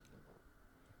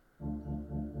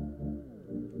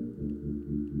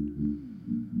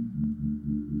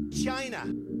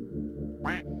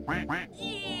Yeah, boy,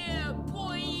 yeah,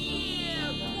 boy,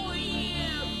 yeah, boy,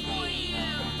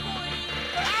 yeah, boy.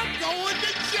 I'm going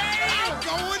to jail! I'm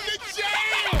going to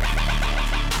jail!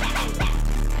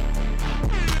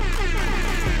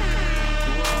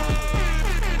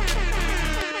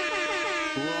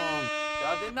 Wrong. I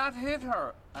did not hit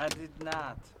her. I did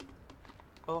not.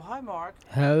 Oh, hi, Mark.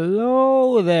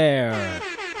 Hello there.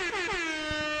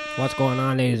 What's going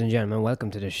on, ladies and gentlemen?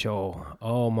 Welcome to the show.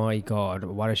 Oh my god,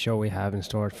 what a show we have in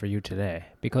store for you today.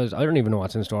 Because I don't even know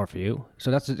what's in store for you.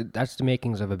 So that's the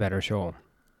makings of a better show.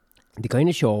 The kind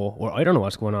of show where I don't know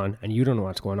what's going on and you don't know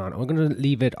what's going on. I'm going to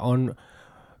leave it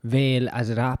unveil as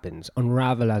it happens,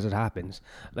 unravel as it happens.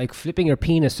 Like flipping your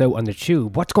penis out on the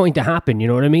tube. What's going to happen, you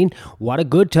know what I mean? What a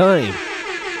good time.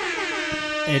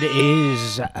 It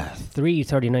is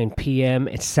 3:39 p.m.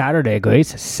 It's Saturday, guys.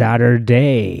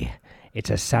 Saturday. It's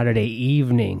a Saturday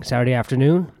evening. Saturday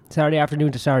afternoon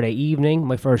to Saturday evening.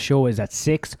 My first show is at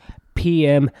 6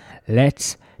 p.m.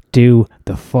 Let's do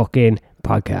the fucking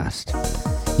podcast.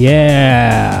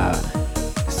 Yeah.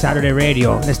 Saturday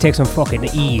radio. Let's take some fucking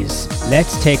ease.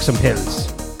 Let's take some pills.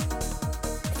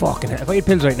 Fucking hell. If I had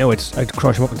pills right now, I'd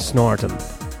crush them up and snort them.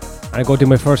 And I go do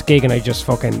my first gig and I just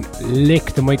fucking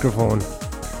lick the microphone.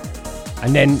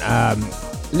 And then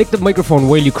lick the microphone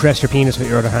while you caress your penis with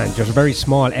your other hand. Just a very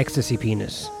small ecstasy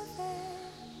penis.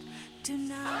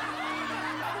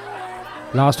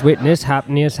 Lost witness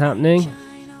happening.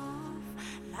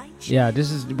 Yeah,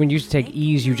 this is when you used to take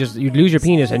ease. You'd lose your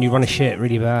penis and you'd want to shit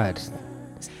really bad.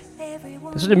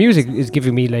 That's what the music is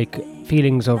giving me, like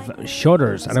feelings of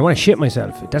shudders, and I want to shit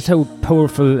myself. That's how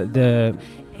powerful the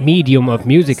medium of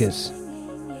music is.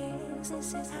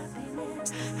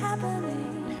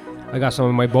 I got some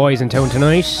of my boys in town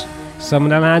tonight. Some of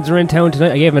them lads are in town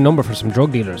tonight. I gave them a number for some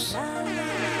drug dealers.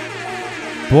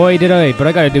 Boy, did I. But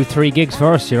I gotta do 3 gigs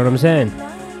first, you know what I'm saying?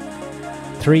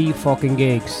 3 fucking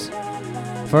gigs.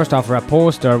 First off, we're at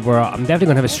Poster, where I'm definitely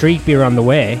gonna have a street beer on the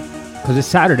way. Because it's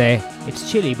Saturday. It's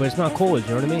chilly, but it's not cold, you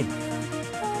know what I mean?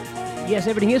 Yes,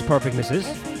 everything is perfect, missus.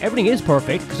 Everything is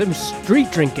perfect, because I'm street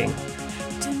drinking.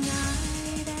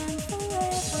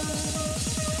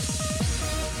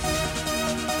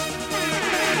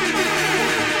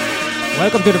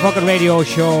 Welcome to the fucking radio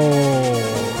show.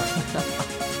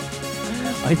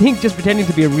 I think just pretending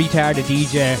to be a retarded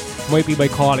DJ might be my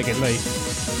calling in life.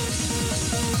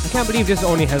 I can't believe this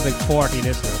only has like 40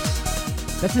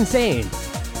 listeners. That's insane.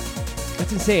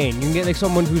 That's insane. You can get like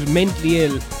someone who's mentally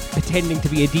ill pretending to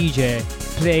be a DJ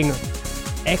playing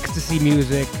ecstasy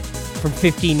music from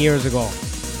 15 years ago.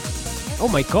 Oh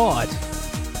my god.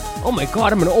 Oh my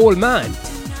god, I'm an old man.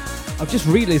 I've just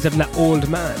realised I'm that old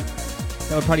man.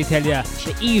 I would probably tell you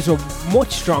the E's were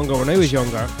much stronger when I was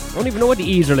younger. I don't even know what the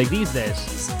E's are like these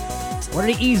days. What are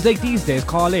the E's like these days?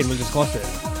 Call in, we'll discuss it.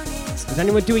 Is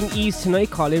anyone doing E's tonight?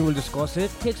 Call in, we'll discuss it.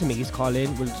 Take some E's, call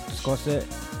in, we'll discuss it.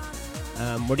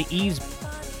 Are the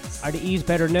E's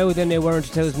better now than they were in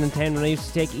 2010 when I used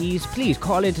to take E's? Please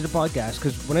call into the podcast,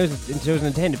 because when I was in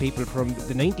 2010, the people from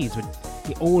the 90s, with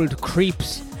the old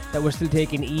creeps that were still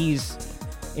taking E's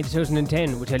in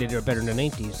 2010 would tell you they're better in the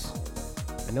 90s.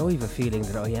 I know I have a feeling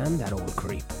that I am that old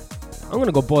creep. I'm going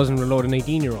to go buzzing with a load of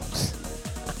 19-year-olds.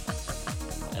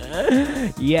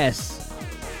 Yes.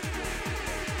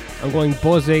 I'm going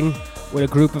buzzing with a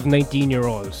group of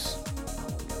 19-year-olds.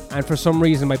 And for some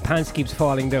reason, my pants keeps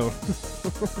falling down.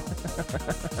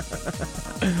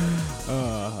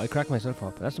 I crack myself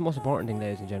up. That's the most important thing,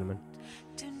 ladies and gentlemen.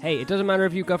 Hey, it doesn't matter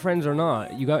if you've got friends or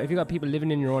not. If you got people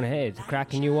living in your own head,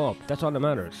 cracking you up, that's all that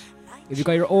matters. If you've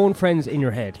got your own friends in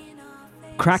your head,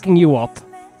 cracking you up,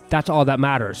 that's all that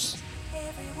matters.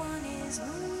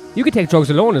 You can take drugs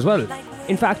alone as well.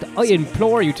 In fact, I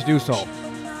implore you to do so.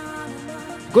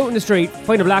 Go out in the street,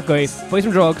 find a black guy, buy some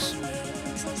drugs,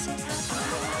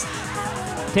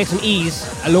 take some E's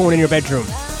alone in your bedroom.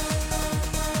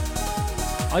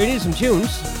 All you need is some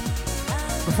tunes.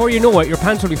 Before you know it, your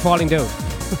pants will be falling down.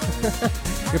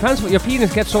 Your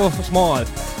penis gets so small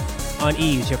on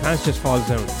E's, your pants just falls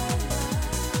down.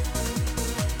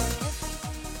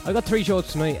 I got 3 shows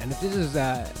tonight, and if this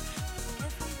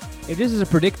is a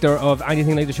predictor of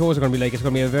anything like the shows are going to be like, it's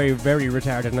going to be a very, very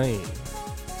retarded night.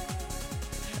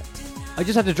 I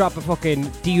just had to drop a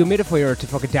fucking dehumidifier to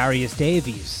fucking Darius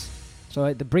Davies, so I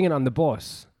had to bring it on the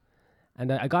bus.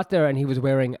 And I got there, and he was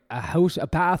wearing a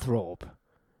bathrobe,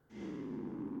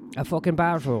 a fucking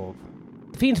bathrobe.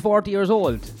 The Fiend's 40 years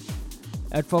old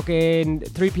at fucking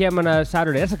 3 p.m. on a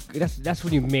Saturday. That's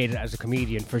when you've made it as a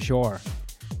comedian for sure.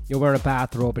 You're wearing a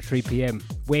bathrobe at 3 p.m.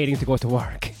 waiting to go to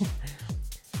work.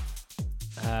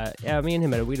 Yeah, me and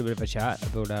him had a little bit of a chat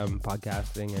about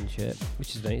podcasting and shit,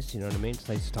 which is nice, you know what I mean? It's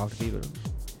nice to talk to people.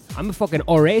 I'm a fucking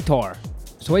orator,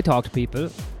 so I talk to people.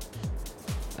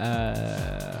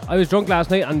 I was drunk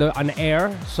last night on the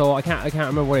air, so I can't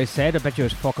remember what I said. I bet you it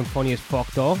was fucking funny as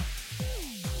fuck though.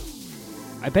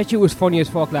 I bet you it was funny as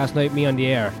fuck last night, me on the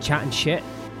air, chatting shit.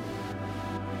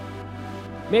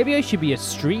 Maybe I should be a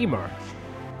streamer.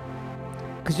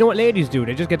 Because you know what ladies do?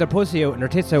 They just get their pussy out and their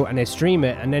tits out and they stream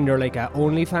it, and then they're like a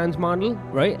OnlyFans model,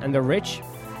 right? And they're rich.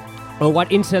 Or what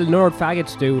incel nerd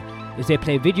faggots do is they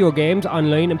play video games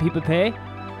online and people pay.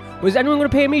 Was anyone going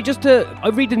to pay me just to... I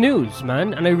read the news,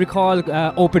 man, and I recall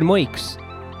open mics.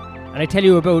 And I tell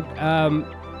you about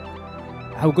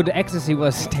how good the ecstasy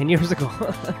was 10 years ago.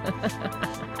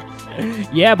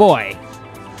 Yeah, boy.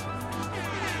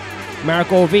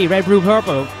 Mark O.V., Red, Blue,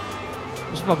 Purple.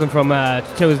 It's fucking from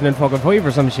 2005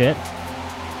 or some shit.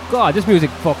 God, this music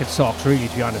fucking sucks, really,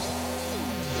 to be honest.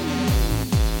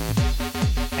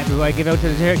 Everybody give out to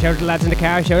the shout out to the lads in the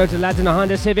car, shout out to the lads in the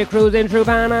Honda Civic cruising through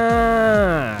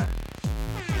Pana.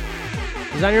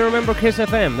 Does anyone remember Kiss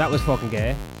FM? That was fucking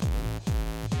gay.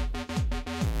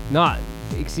 Not,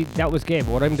 see, that was gay,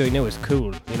 but what I'm doing now is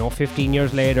cool. You know, 15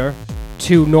 years later,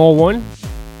 to no one.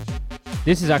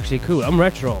 This is actually cool. I'm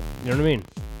retro. You know what I mean?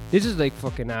 This is like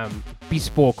fucking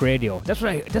bespoke radio. That's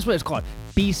what it's called.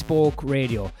 Bespoke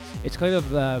radio. It's kind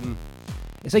of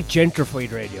it's like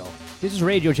gentrified radio. This is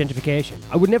radio gentrification.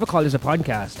 I would never call this a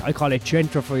podcast. I call it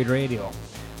gentrified radio.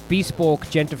 Bespoke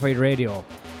gentrified radio.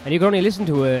 And you can only listen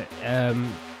to it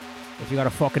if you got a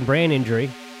fucking brain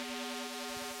injury.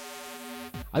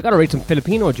 I gotta write some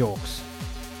Filipino jokes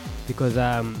because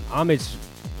Ahmed's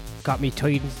got me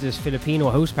tied into this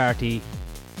Filipino house party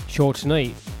show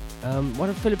tonight. What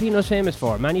are Filipinos famous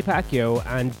for? Manny Pacquiao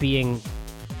and being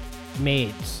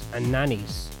maids and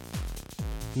nannies.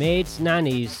 Maids,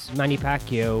 nannies, Manny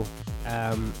Pacquiao.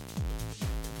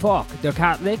 Fuck, they're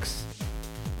Catholics?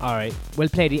 Alright, we'll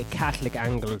play the Catholic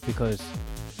angle because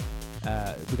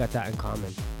we got that in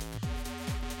common.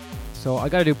 So I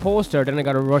gotta do poster, then I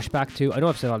gotta rush back to... I know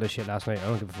I've said all this shit last night, I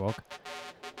don't give a fuck.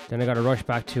 Then I gotta rush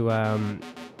back to... my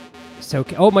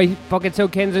fucking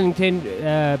South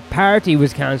Kensington party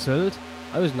was cancelled.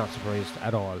 I was not surprised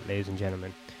at all, ladies and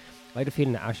gentlemen. I had a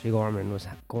feeling that Ashley Gorman was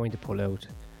going to pull out.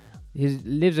 He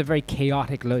lives a very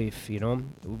chaotic life, you know,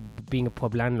 being a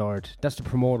pub landlord. That's the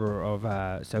promoter of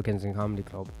South Kensington Comedy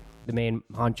Club, the main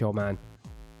honcho man.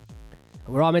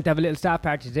 We're all meant to have a little staff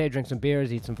party today, drink some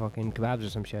beers, eat some fucking kebabs or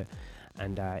some shit.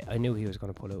 And I knew he was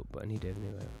going to pull out, but he did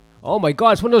anyway. Oh my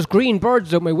god, it's one of those green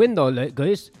birds out my window,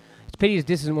 guys. It's pity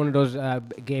this isn't one of those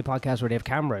gay podcasts where they have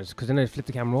cameras, because then I'd flip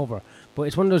the camera over. But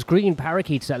it's one of those green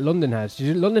parakeets that London has.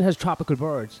 London has tropical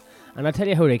birds. And I'll tell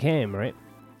you how they came, right?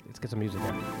 Let's get some music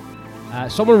there.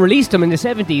 Someone released them in the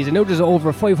 70s, and now there's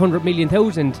over 500 million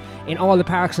thousand in all the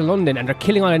parks in London, and they're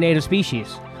killing all the native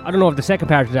species. I don't know if the second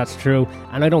part of that's true,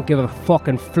 and I don't give a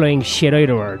fucking flying shit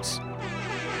afterwards.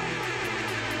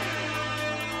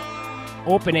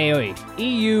 OpenAI.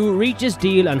 EU reaches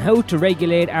deal on how to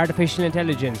regulate artificial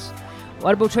intelligence.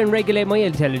 What about trying to regulate my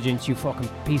intelligence, you fucking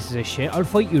pieces of shit? I'll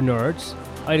fight you nerds.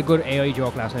 I had a good AI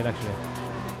joke last night, actually.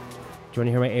 Do you want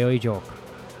to hear my AI joke?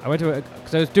 I went to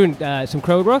because I was doing some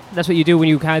crowd work. That's what you do when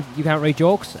you can't write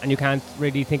jokes and you can't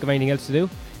really think of anything else to do.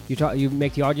 You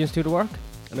make the audience do the work.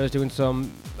 And I was doing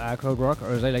some crowd work, or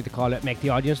as I like to call it, make the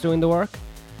audience doing the work.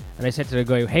 And I said to the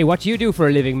guy, "Hey, what do you do for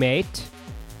a living, mate?"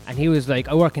 And he was like,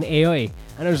 "I work in AI."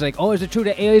 And I was like, "Oh, is it true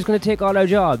that AI is going to take all our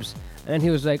jobs?" And then he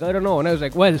was like, "I don't know." And I was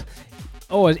like, "Well,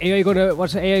 what's AI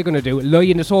going to do? Lie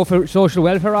in the social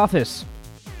welfare office?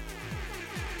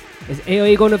 Is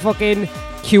AI going to fucking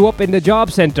queue up in the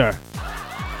job centre?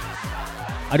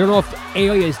 I don't know if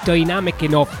AI is dynamic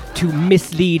enough to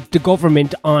mislead the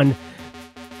government on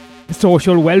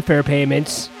social welfare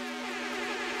payments."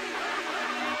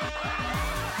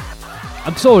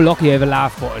 I'm so lucky I have a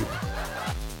laugh button.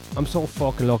 I'm so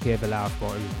fucking lucky I have a laugh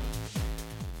button.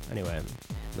 Anyway,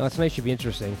 no, tonight should be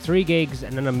interesting. 3 gigs,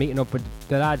 and then I'm meeting up with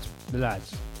the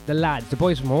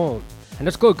boys from home. And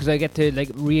that's good, because I get to,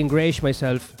 like, re-ingratiate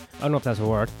myself. I don't know if that's a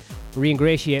word.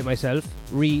 Re-ingratiate myself.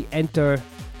 Re-enter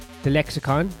the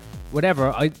lexicon.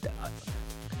 Whatever. I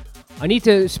need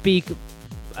to speak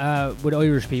with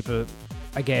Irish people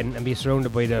again and be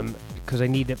surrounded by them, because I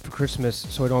need it for Christmas,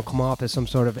 so I don't come off as some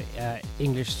sort of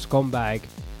English scumbag.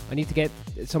 I need to get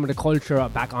some of the culture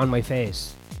back on my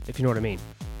face, if you know what I mean.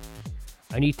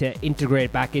 I need to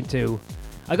integrate back into...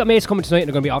 I got mates coming tonight and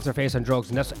they're going to be off their face on drugs,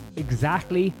 and that's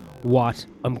exactly what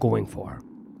I'm going for.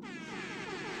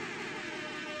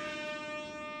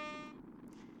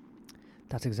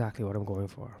 That's exactly what I'm going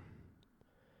for.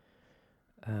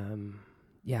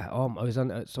 I was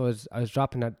on. I was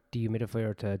dropping that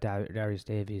dehumidifier to Darius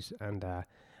Davies, and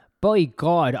By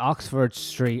God, Oxford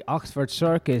Street, Oxford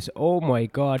Circus, oh my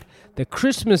God. The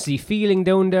Christmassy feeling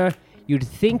down there, you'd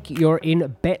think you're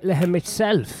in Bethlehem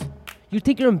itself. You'd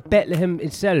think you're in Bethlehem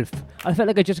itself. I felt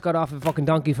like I just got off a fucking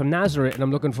donkey from Nazareth and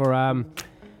I'm looking for an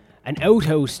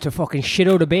outhouse to fucking shit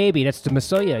out a baby. That's the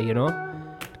Messiah, you know?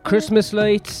 Christmas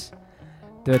lights,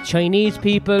 the Chinese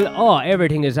people, oh,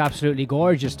 everything is absolutely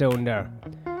gorgeous down there.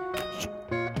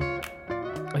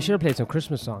 I should have played some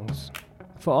Christmas songs.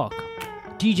 Fuck.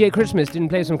 DJ Christmas didn't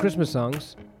play some Christmas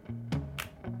songs.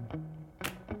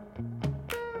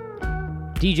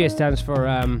 DJ stands for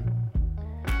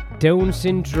Down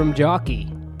Syndrome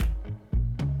Jockey.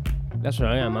 That's what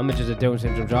I am. I'm just a Down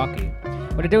Syndrome Jockey.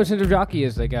 But a Down Syndrome Jockey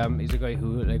is like he's a guy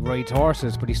who like rides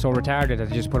horses, but he's so retarded that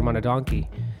they just put him on a donkey.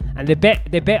 And they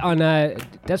bet on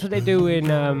that's what they do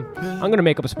in I'm gonna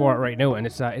make up a sport right now, and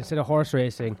it's instead of horse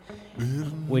racing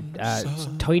with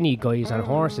tiny guys on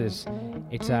horses,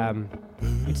 it's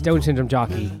Down Syndrome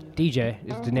Jockey. DJ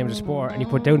is the name of the sport, and you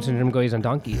put Down Syndrome guys on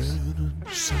donkeys.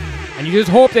 And you just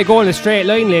hope they go in a straight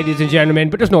line, ladies and gentlemen,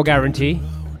 but there's no guarantee.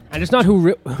 And it's not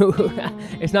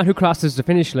it's not who crosses the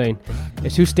finish line.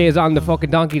 It's who stays on the fucking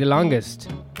donkey the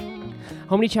longest.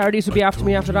 How many charities will be after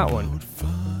me after that one?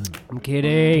 I'm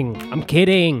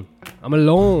kidding. I'm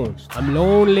alone. I'm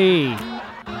lonely.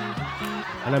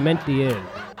 And I'm mentally ill.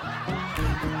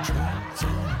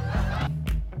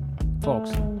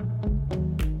 Folks,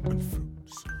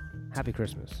 happy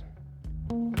Christmas.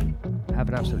 Have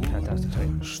an absolutely fantastic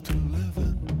time.